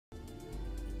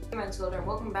and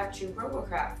welcome back to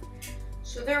Robocraft.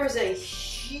 So there was a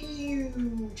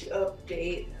huge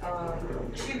update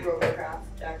to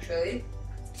Robocraft, actually.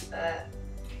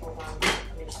 Hold on,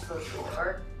 let me just close the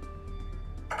door.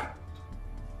 But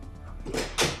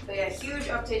yeah, huge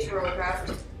update to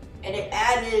Robocraft, and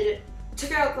it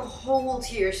took out the whole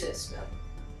tier system.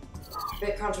 A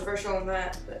bit controversial on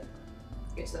that, but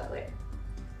we'll get to that later.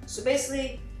 So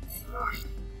basically,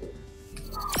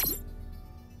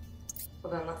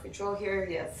 hold on, left control here,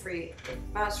 you have free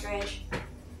mouse range.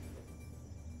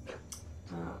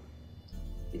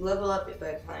 You level up it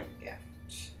by playing, yeah.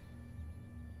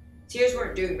 Tiers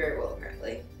weren't doing very well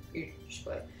apparently. You just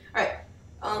play. Alright,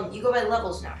 you go by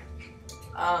levels now.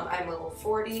 I'm level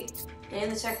 40, and in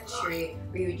the tech tree,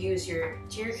 where you would use your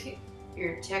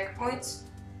tech points,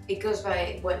 it goes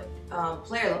by what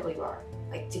player level you are.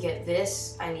 Like, to get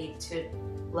this, I need to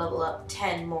level up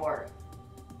 10 more,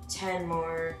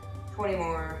 20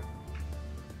 more.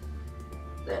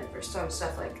 Then for some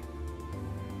stuff like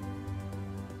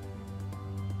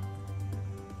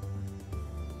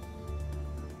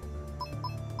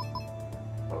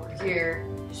over here,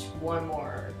 just one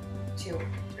more, two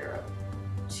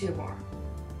more.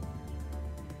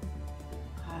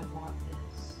 I want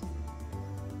this.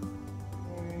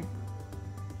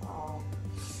 Oh.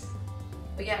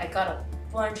 But yeah, I got a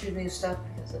bunch of new stuff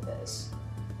because of this.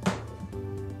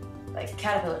 Like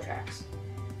caterpillar tracks,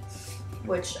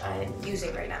 which I'm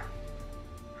using right now.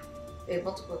 They have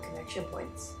multiple connection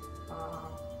points. I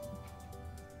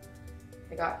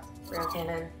got rail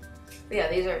cannon. But yeah,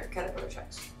 these are caterpillar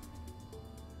tracks.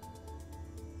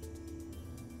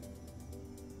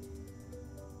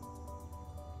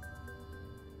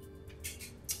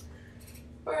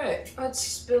 Alright,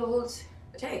 let's build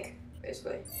a tank,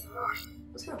 basically.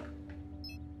 Let's go.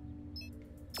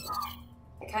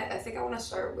 I think I want to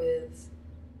start with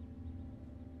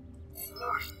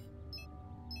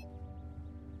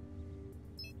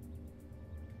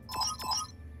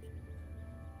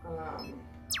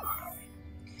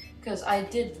because I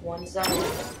did one design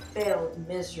that failed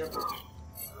miserably.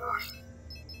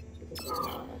 To be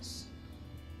honest,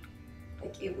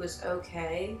 like it was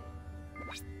okay,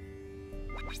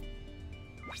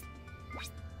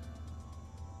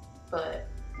 but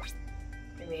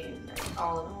I mean, like,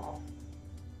 all in all.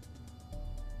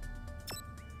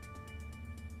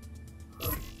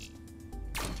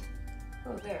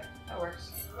 Oh, there. That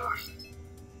works. I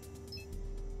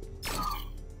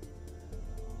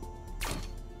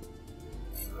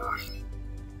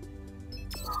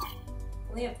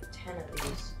only have 10 of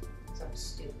these, because I'm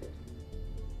stupid.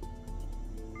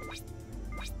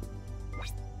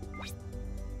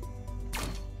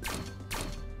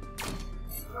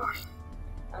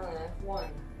 I only have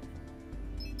one.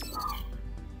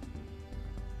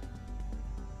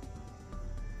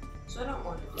 So I don't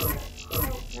want to do that.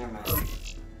 Oh, never mind.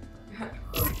 I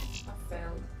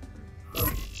failed.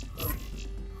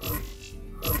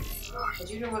 But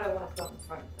you know what I want to put in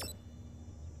front of it.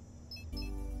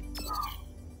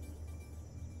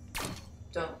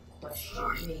 Don't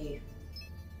question me.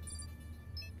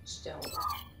 Just don't.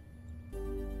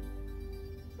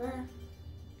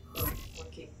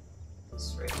 We'll keep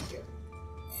this right here.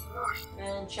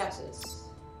 And chassis.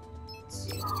 Let's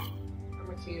see.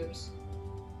 Armor cubes.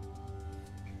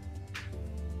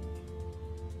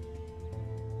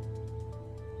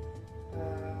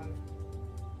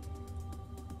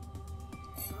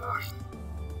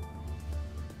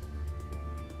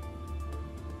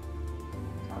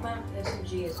 Combat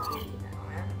SMG is 80 now,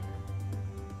 man.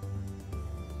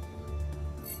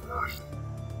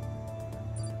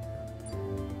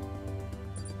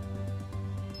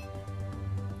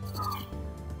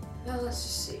 Now let's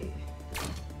just see.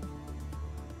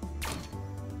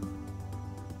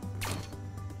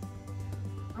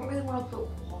 I don't really want to put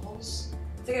walls.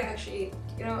 I think I actually,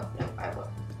 you know, no, I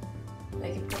will.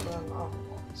 I can put them on the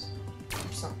walls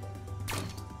or something.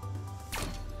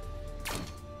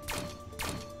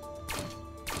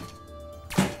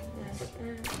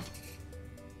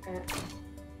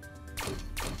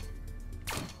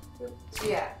 So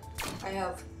yeah, I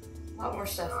have a lot more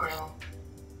stuff now.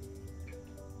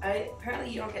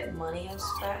 Apparently you don't get money as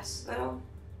fast though,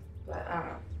 but I don't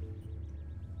know.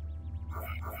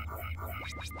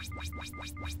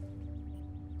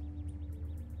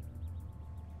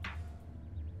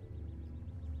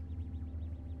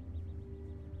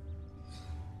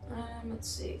 Let's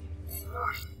see.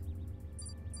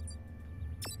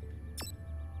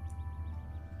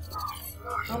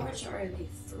 How much are the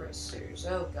thrusters?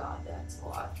 Oh god, that's a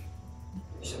lot.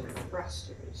 There's some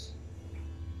thrusters.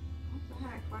 What the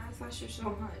heck? Why are thrusters so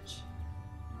much?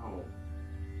 No.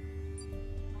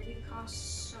 Why do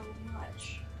costs so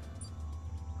much.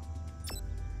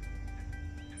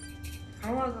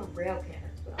 I want to go rail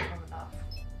cannons, but I don't have enough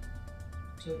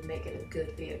to make it a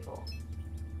good vehicle.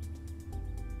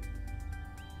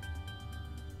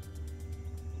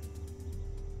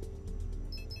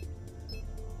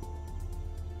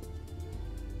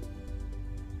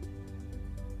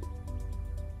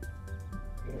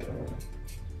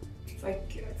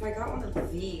 If I got one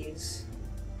of these,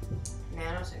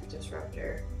 nanotech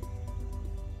disruptor,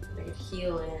 I could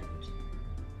heal and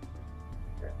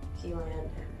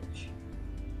damage.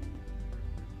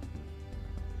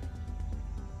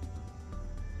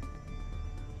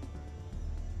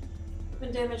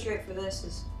 Weapon damage rate for this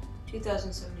is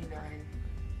 2079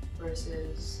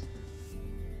 versus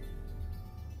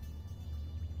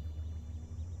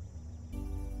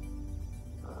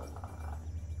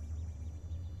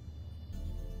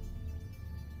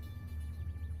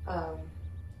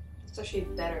it's actually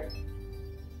better.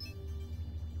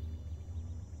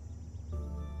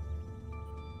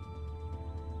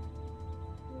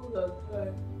 Hold on.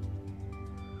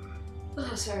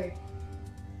 Oh, sorry.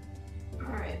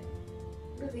 Alright.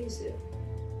 What do these do?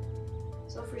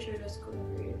 Self-reassured as code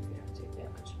created if you have to take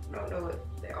damage. I don't know what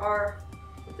they are,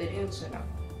 what they do, so no.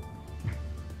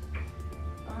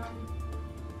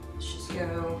 Let's just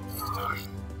go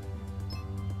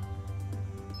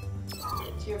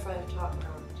Tier 5 top mount.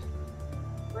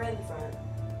 Right in the front.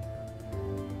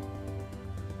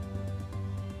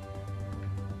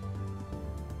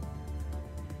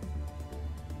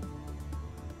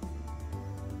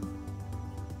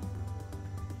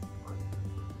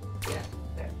 Yeah,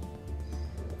 there.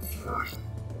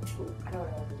 Ooh, I know what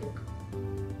I want to do.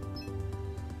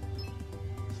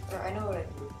 Or I know what I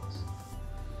can do with this.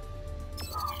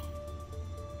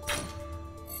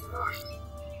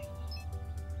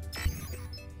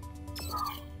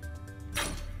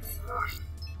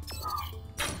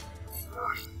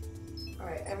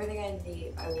 Alright, everything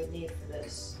I would need for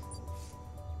this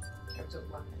in terms of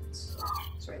weapons.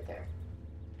 It's right there.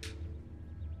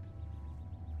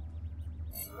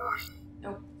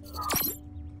 Nope.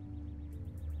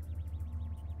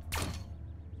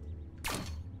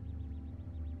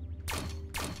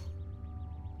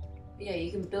 Yeah,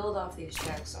 you can build off these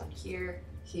tracks on here,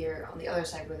 here, on the other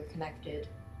side where they're connected,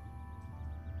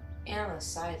 and on the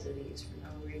sides of these for no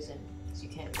reason, because you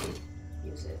can't really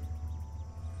use it.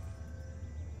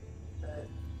 But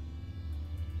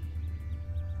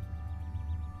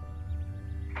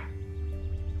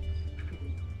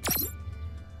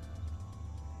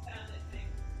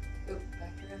oop,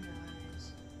 back to the knives.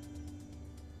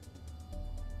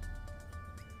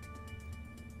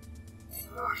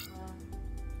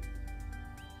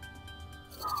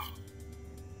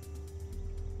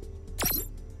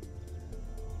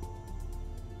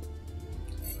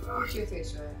 How much your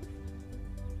face do I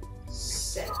have?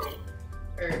 7.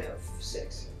 Or no,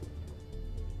 6.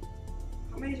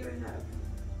 How many do I have?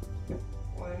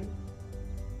 1.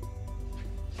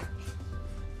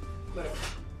 Whatever.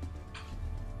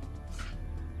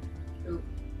 Oop.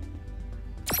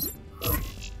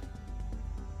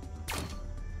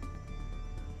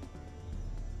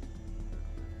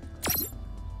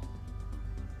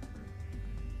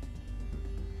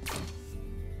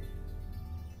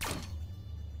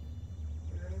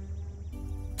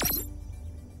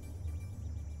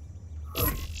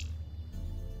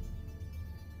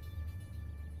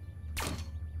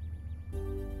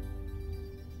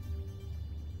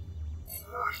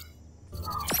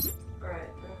 Alright,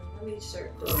 let me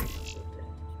start building something.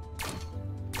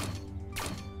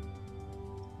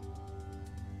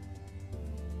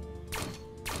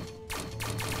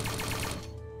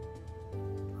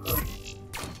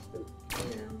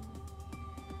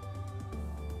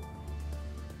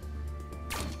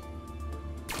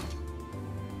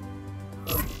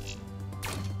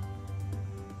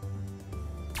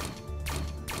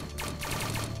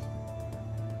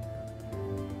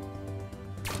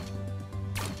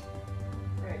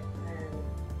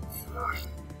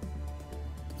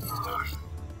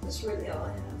 That's really all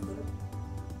I have, though.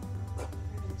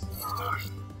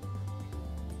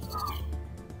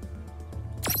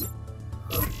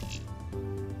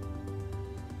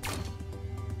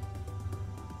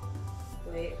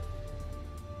 Wait.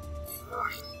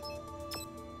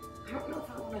 I don't know if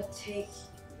I want to take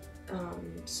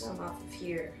some off of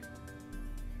here.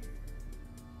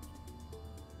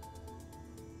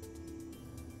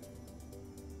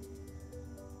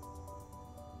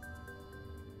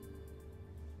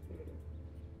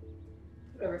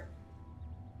 Whatever.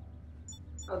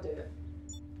 I'll do it.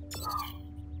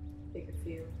 Take a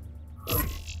few.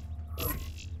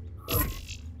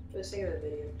 But the sake of the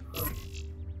video. Oh,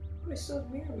 I still have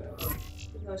mirror mode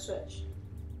with no switch.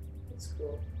 That's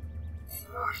cool.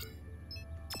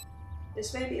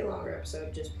 This may be a longer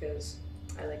episode just because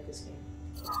I like this game.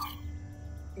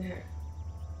 Okay.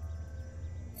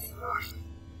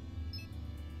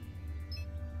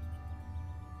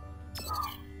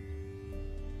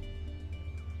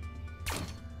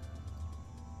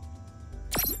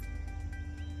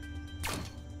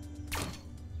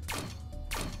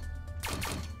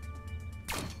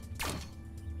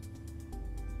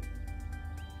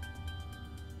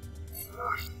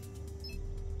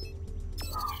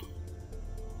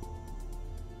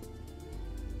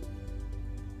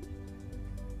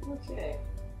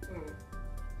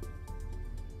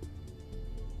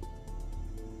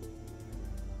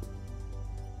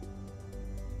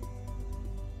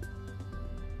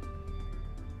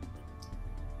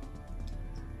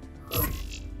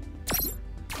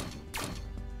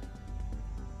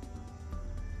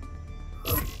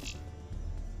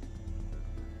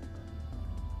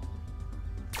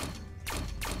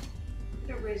 I'm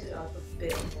gonna raise it up a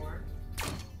bit more.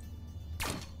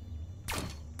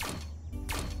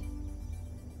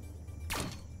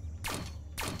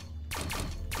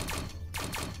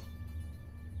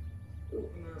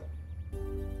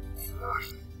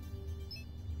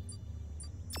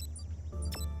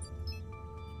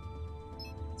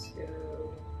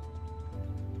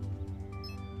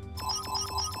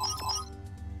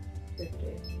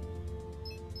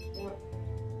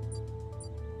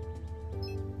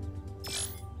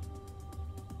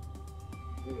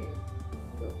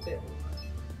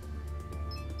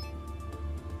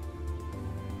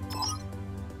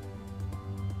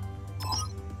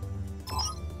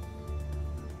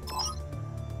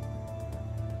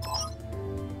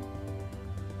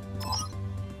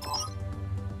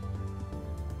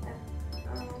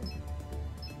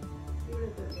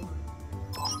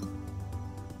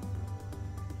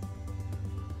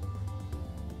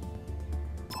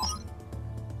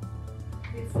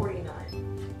 Maybe 49.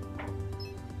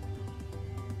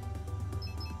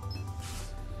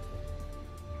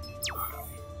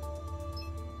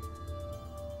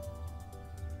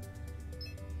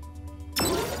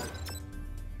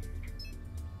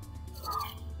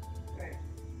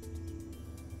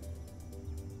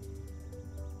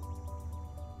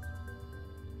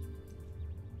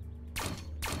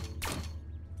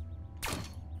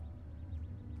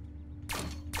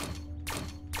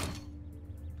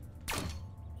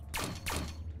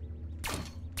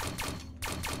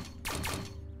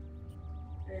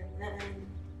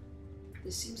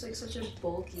 This seems like such a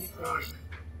bulky thing. I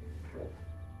don't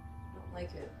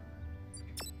like it.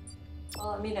 Well,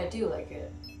 I mean, I do like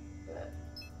it, but...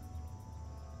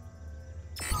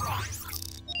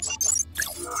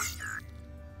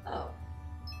 Oh.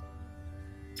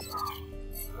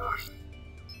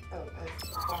 Oh, I have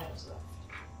files left.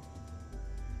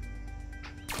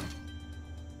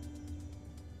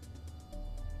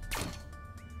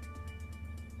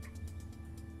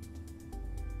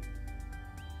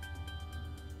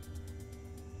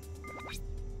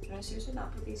 Can I seriously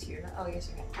not put these here? Oh, yes,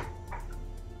 I can.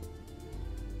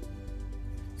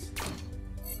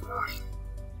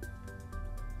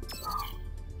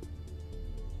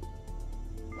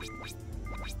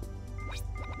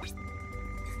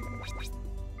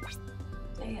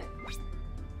 Dang it.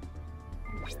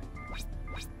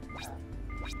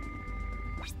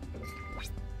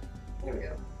 There we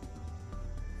go.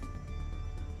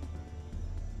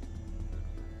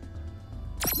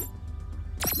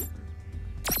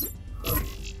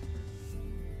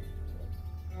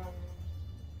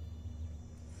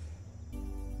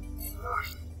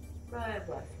 What do I have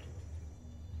left?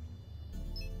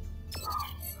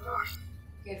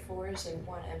 MK4s and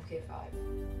one MK5.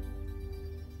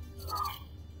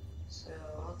 So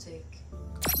I'll take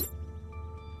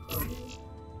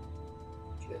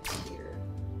just here.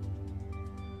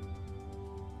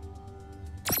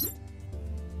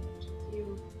 You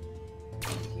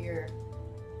here.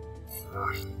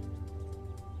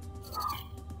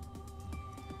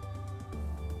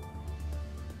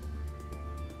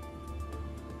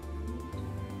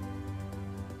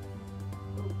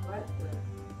 What the?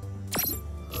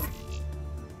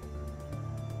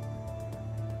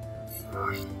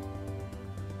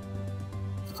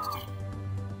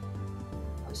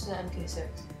 What's the MK6?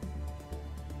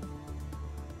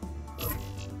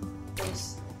 Place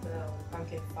the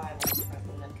MK5 in front of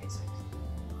the MK6.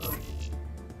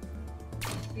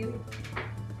 You?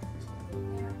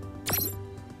 Yeah.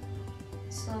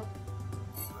 So,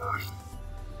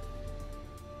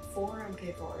 4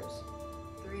 MK4s,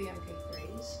 3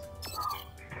 MK3s.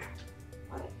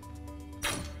 What?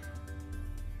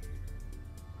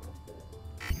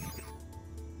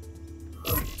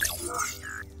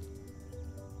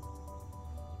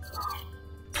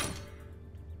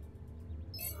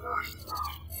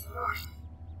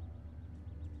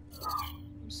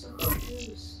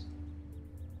 use.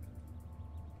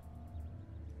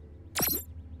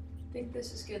 I think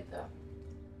this is good though.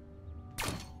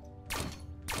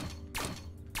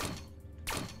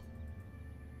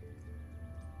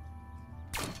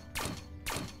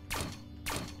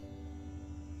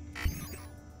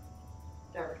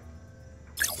 Whatever.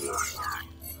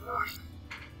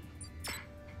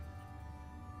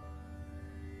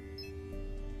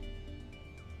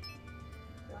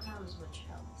 Don't have as much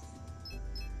health.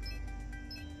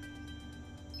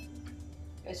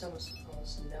 It's almost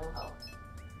no health.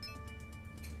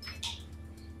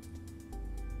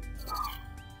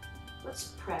 Let's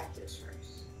practice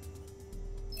first.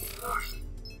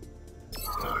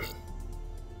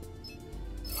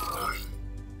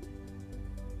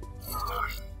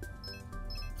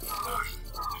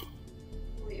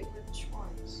 Wait, which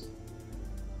ones?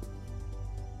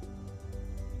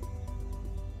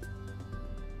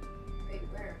 Wait,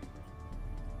 where?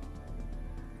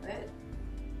 What?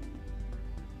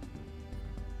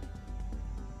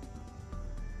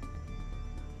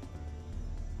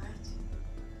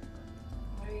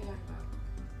 What are you talking about?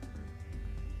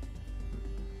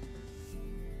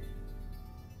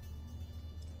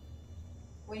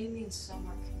 What do you mean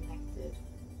somewhat connected?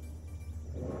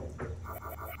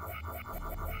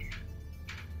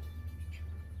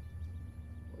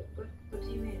 What do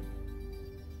you mean?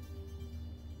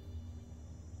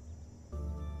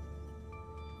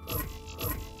 I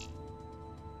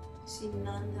see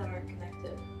none that are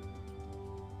connected.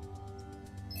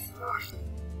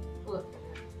 Look.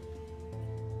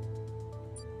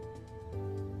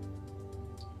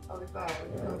 Oh, we got it.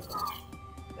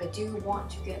 I do want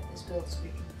to get this built so we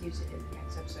can use it in the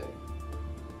next episode.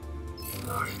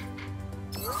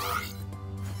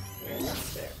 Yeah,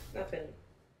 that's there.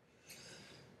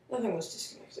 Nothing was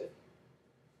disconnected.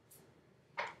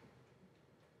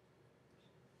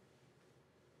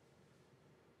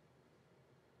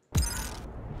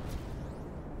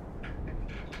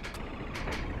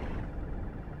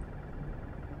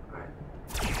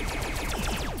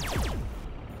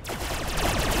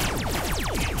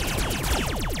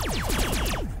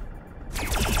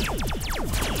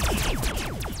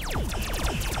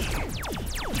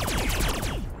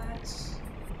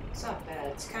 It's not bad.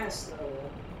 It's kind of slow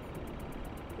though.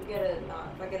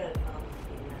 If I get a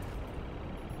non-female,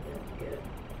 it'll be good.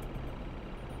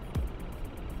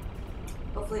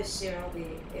 Hopefully soon I'll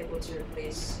be able to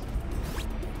replace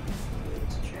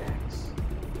these tracks.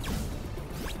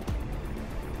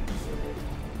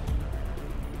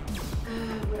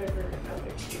 Whatever.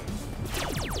 Other two.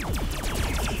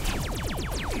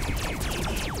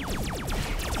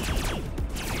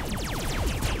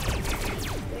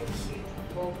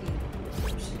 Bulky.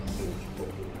 Huge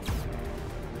bulky.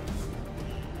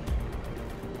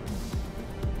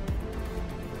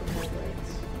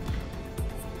 Headlights.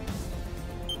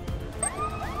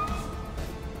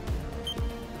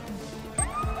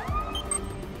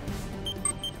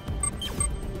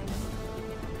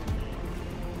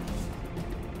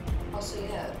 Also,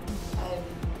 yeah, I'm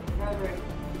remembering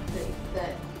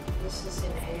that this is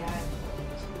an AI.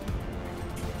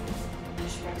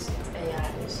 AI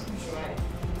is right.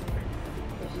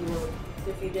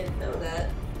 If you didn't know that,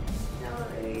 now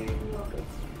you're welcome.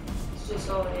 It's just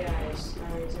all AIs,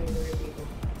 not using real people.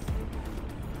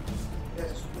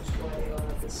 That's why they all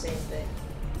have the same thing.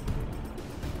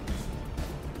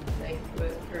 Like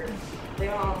with her, they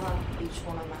all have each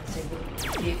one of my same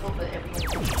vehicle, but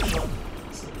everyone comes from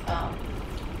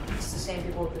it's the same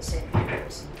people with the same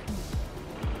vehicles.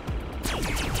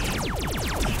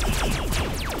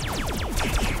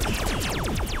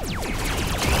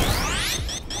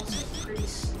 Pretty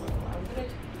slow.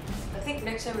 I think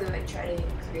next time we might try to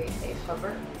create a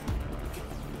hover,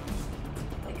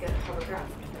 like a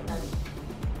hovercraft, and then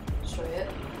destroy it.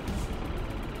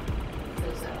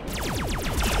 Because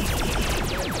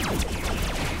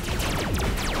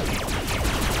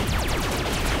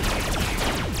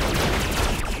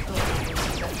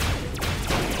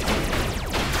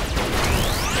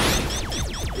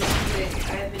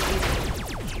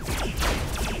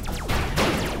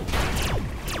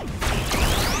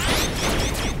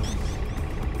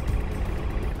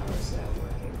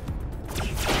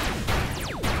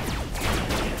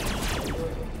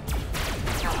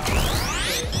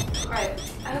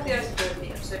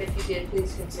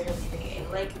please consider leaving a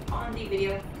like on the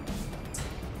video.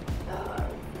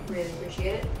 Really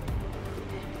appreciate it.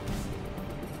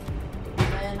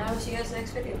 And I will see you guys in the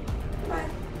next video. Bye.